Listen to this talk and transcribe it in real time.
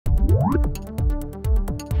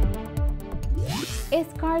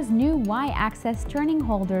ISCAR's new Y-axis turning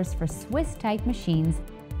holders for Swiss-type machines.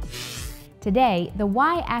 Today, the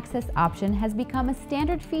Y-axis option has become a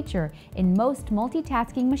standard feature in most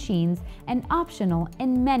multitasking machines and optional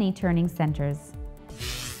in many turning centers.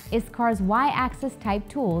 ISCAR's Y-axis type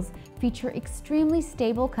tools feature extremely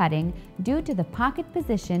stable cutting due to the pocket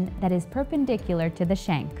position that is perpendicular to the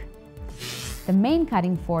shank. The main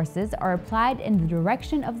cutting forces are applied in the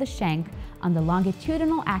direction of the shank on the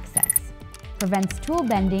longitudinal axis, prevents tool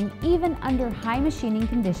bending even under high machining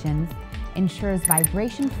conditions, ensures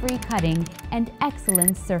vibration-free cutting, and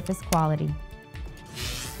excellent surface quality.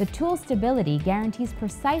 The tool stability guarantees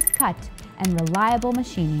precise cut and reliable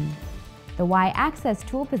machining. The Y-axis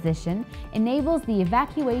tool position enables the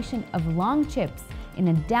evacuation of long chips in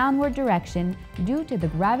a downward direction due to the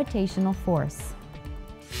gravitational force.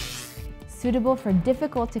 Suitable for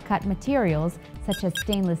difficult-to-cut materials such as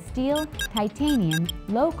stainless steel, titanium,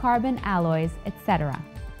 low-carbon alloys, etc.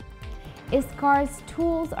 ISCAR's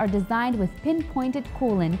tools are designed with pinpointed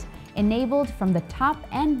coolant enabled from the top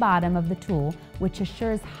and bottom of the tool, which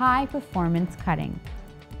assures high-performance cutting.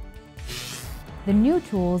 The new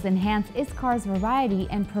tools enhance ISCAR's variety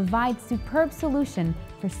and provide superb solution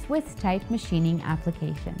for Swiss-type machining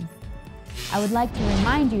applications. I would like to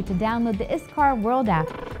remind you to download the ISCAR World app,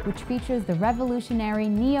 which features the revolutionary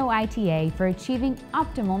Neo ITA for achieving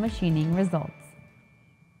optimal machining results.